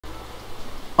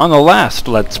On the last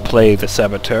Let's Play the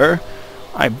Saboteur,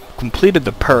 I completed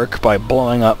the perk by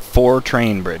blowing up 4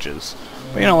 train bridges.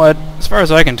 But you know what? As far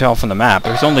as I can tell from the map,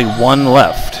 there's only 1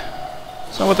 left.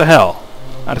 So what the hell?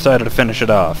 I decided to finish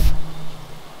it off.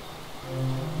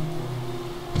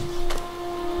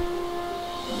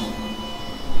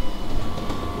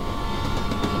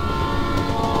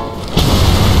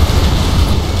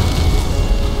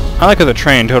 I like how the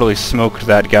train totally smoked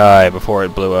that guy before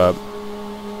it blew up.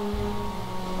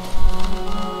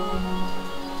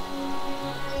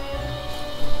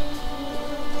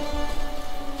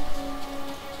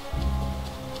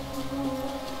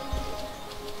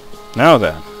 Now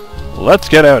then, let's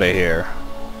get out of here.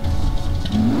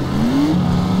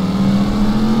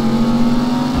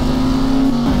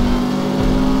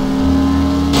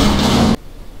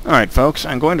 Alright folks,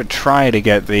 I'm going to try to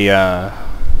get the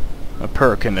a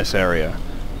perk in this area.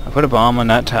 I put a bomb on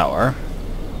that tower.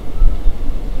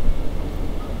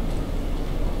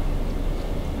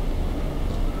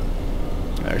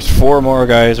 There's 4 more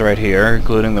guys right here,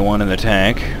 including the one in the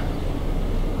tank.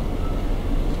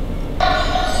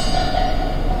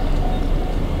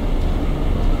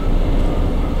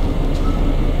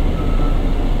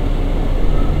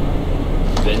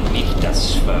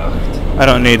 I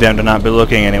don't need them to not be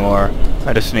looking anymore.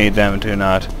 I just need them to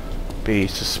not be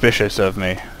suspicious of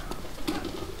me.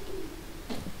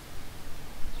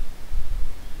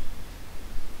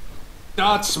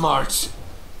 Not smart.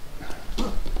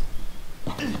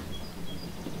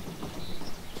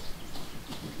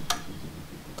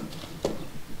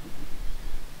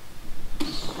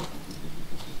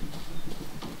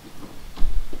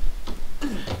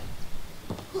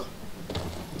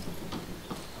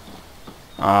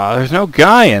 There's no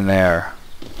guy in there.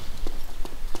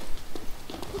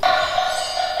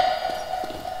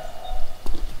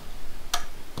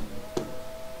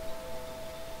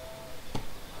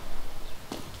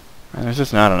 And there's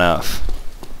just not enough.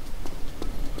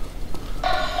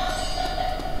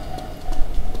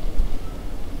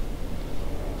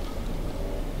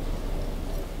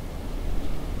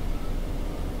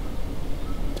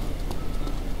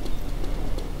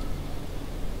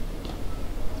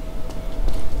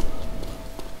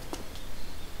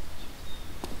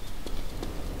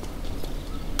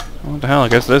 What the hell, I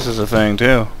guess this is a thing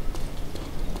too.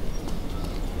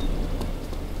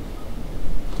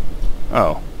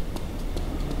 Oh.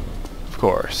 Of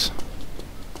course.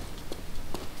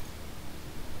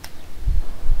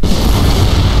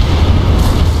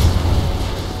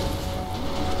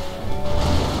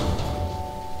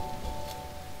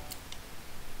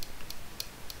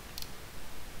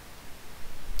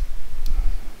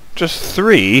 Just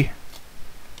 3?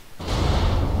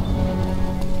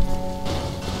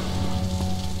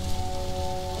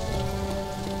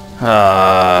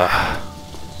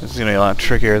 This is gonna be a lot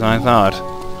trickier than I thought.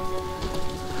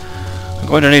 I'm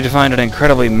going to need to find an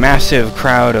incredibly massive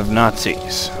crowd of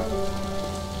Nazis.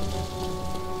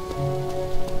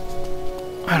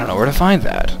 I don't know where to find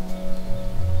that.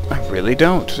 I really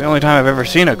don't. The only time I've ever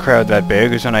seen a crowd that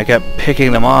big is when I kept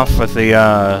picking them off with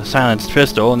the silenced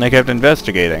pistol and they kept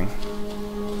investigating.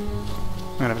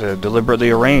 I'm gonna have to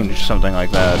deliberately arrange something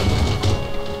like that.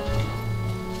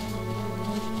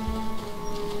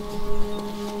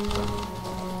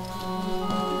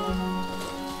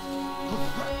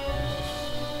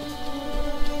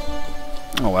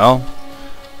 Oh well.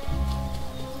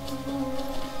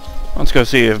 Let's go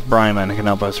see if Bryman can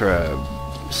help us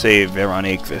save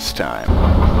Veronique this time.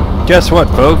 Guess what,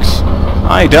 folks?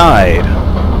 I died.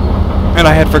 And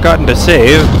I had forgotten to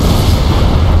save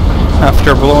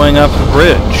after blowing up the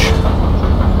bridge.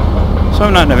 So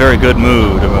I'm not in a very good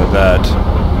mood about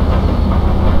that.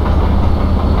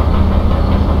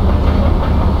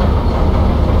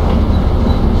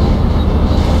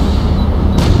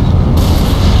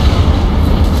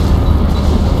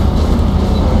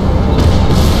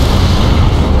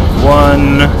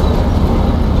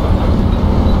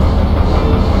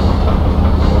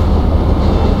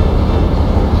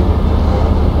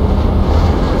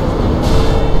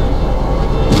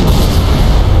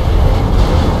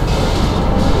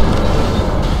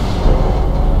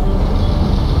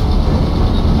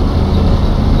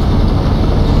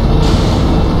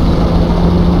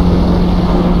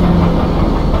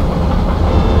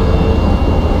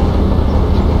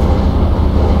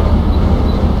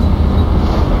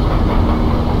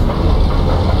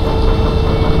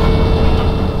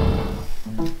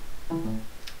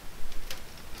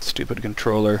 Stupid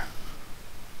controller.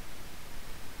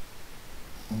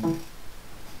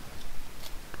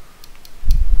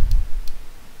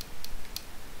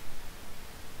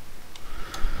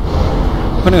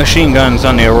 Putting machine guns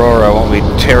on the Aurora won't be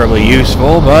terribly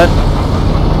useful, but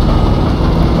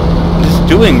just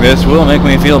doing this will make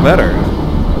me feel better.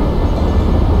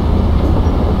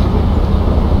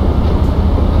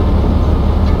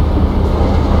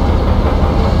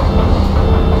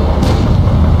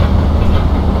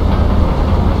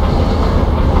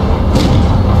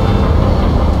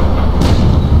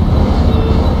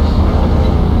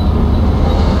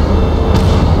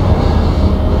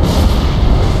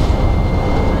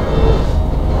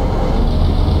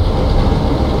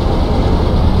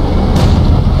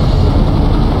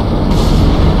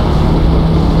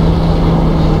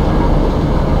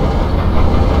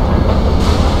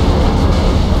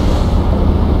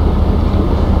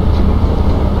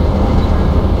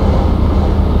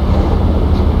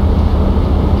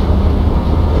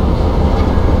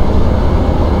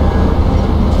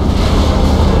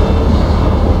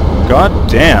 God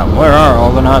damn, where are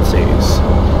all the Nazis?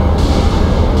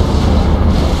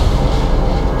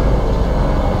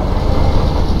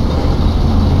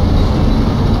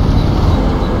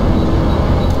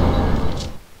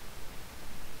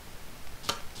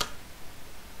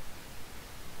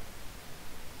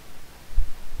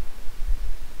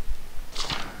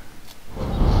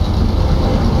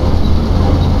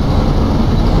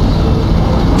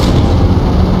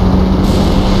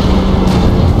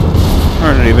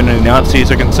 Even any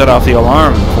Nazis I can set off the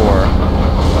alarm for.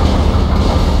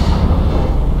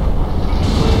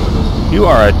 You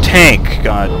are a tank,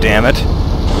 god damn it.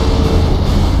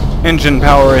 Engine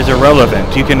power is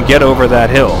irrelevant. You can get over that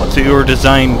hill. It's what you were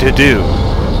designed to do.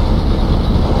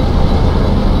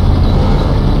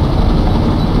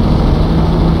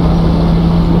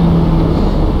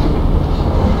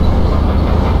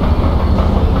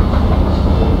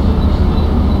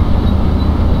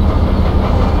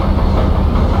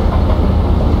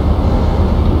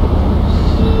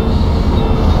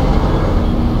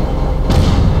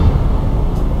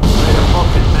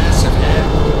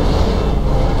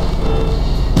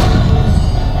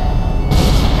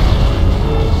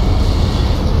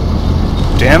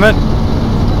 Damn it!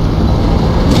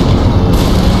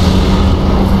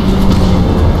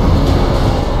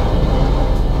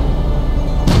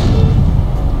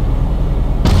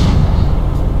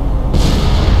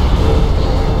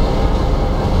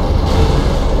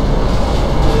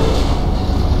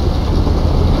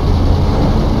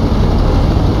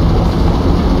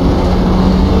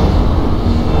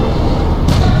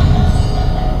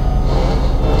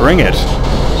 Bring it!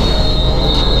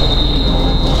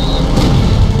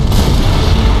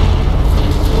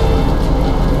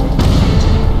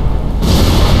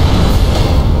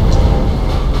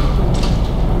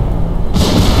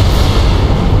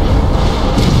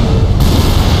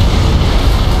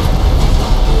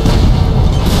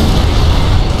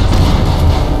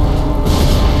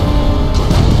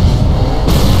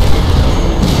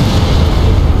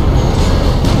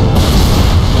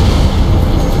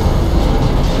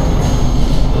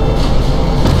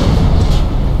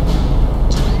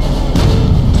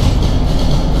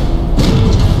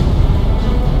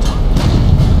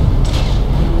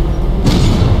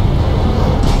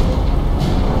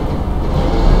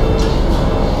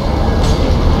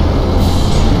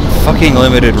 Fucking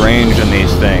limited range in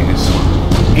these things.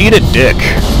 Eat a dick.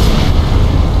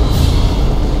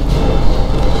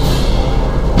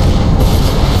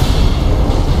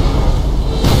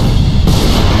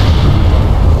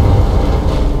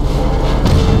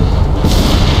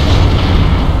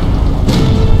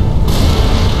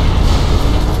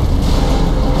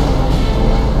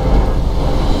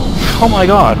 Oh my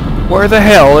god, where the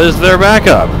hell is their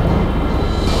backup?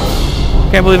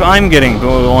 Can't believe I'm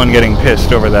the one getting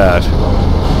pissed over that.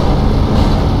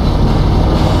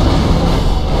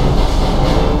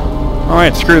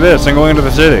 Alright, screw this, I'm going into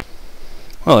the city.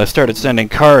 Well, I started sending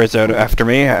cars out after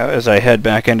me as I head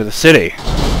back into the city.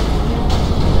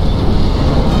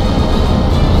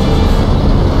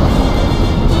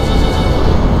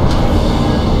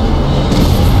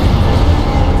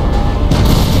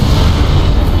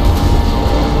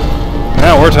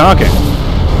 Now we're talking.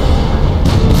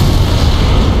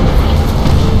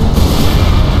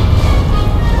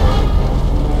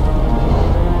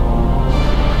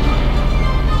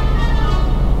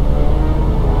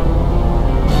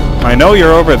 I know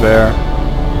you're over there.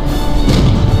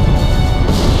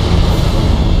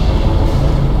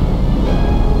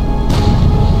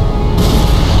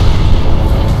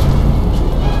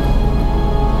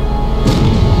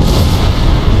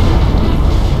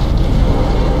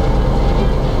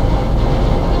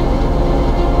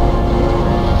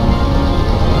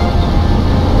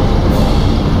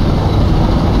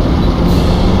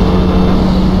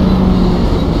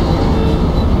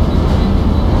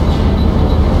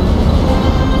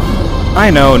 I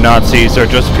know Nazis are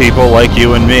just people like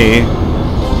you and me,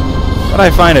 but I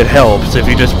find it helps if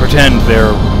you just pretend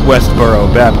they're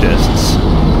Westboro Baptists.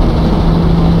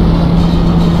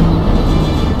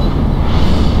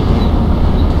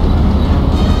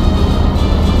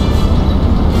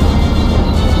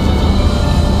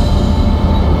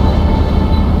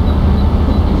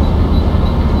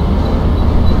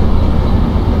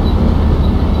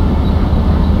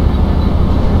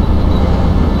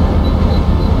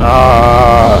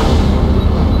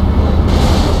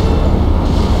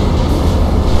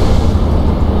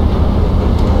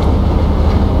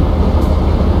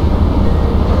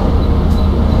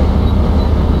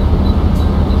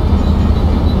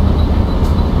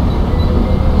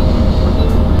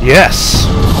 Yes!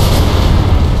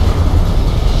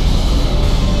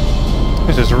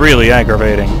 This is really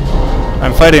aggravating.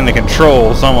 I'm fighting the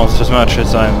controls almost as much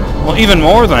as well, even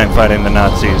more than I'm fighting the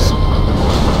Nazis.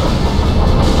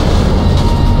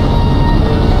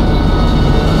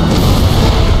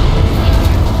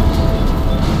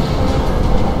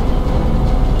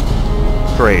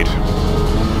 Great.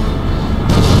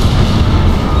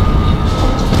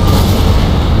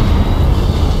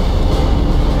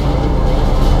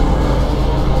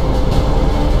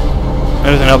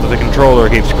 It doesn't help that the controller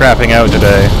keeps crapping out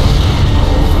today.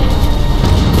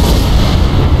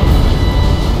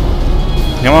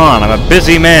 Come on, I'm a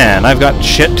busy man. I've got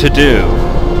shit to do.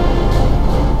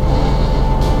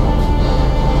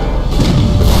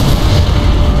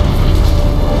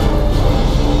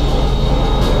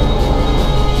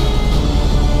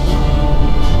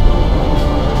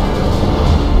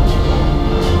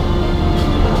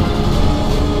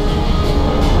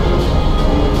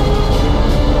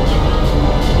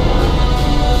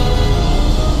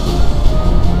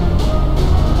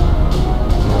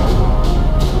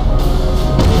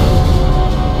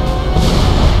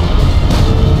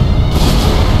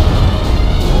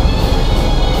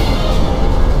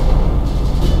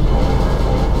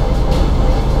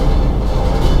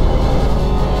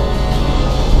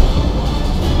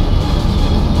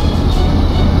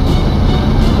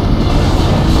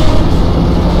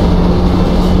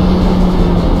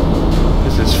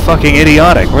 Fucking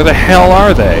idiotic. Where the hell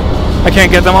are they? I can't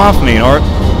get them off me, nor...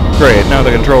 Great, now the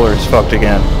controller's fucked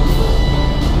again.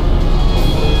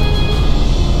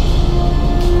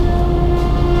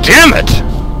 Damn it!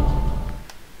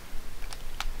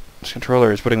 This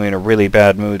controller is putting me in a really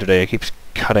bad mood today. It keeps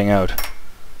cutting out.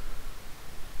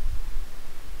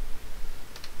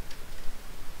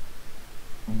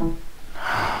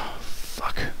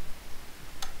 Fuck.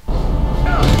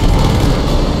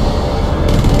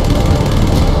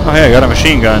 Oh hey, I got a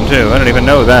machine gun too. I didn't even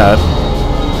know that.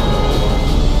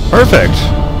 Perfect!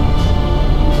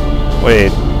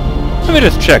 Wait. Let me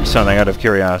just check something out of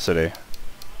curiosity.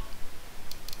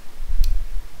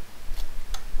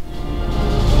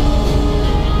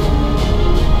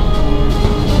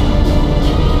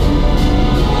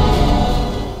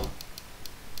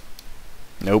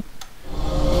 Nope.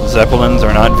 Zeppelins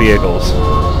are not vehicles.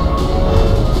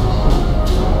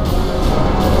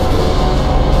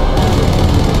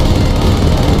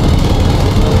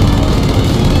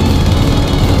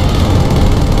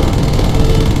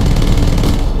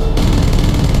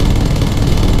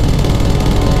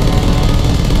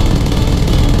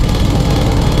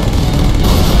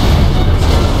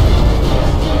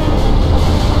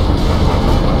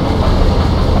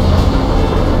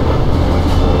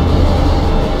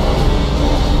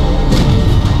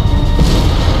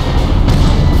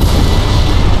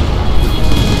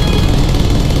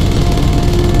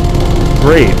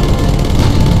 Great.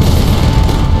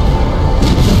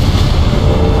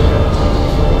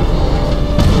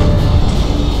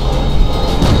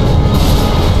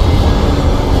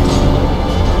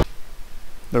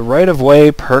 The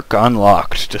right-of-way perk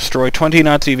unlocked. Destroy 20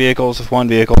 Nazi vehicles with one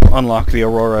vehicle. Unlock the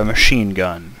Aurora machine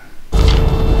gun.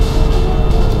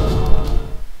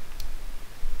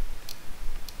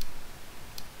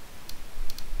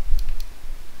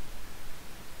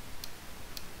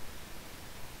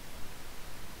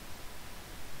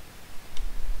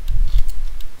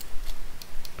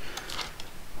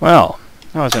 Well,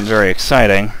 that wasn't very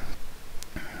exciting.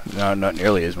 No, not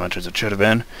nearly as much as it should have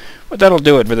been. But that'll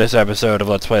do it for this episode of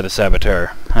Let's Play the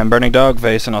Saboteur. I'm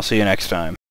BurningDogFace, and I'll see you next time.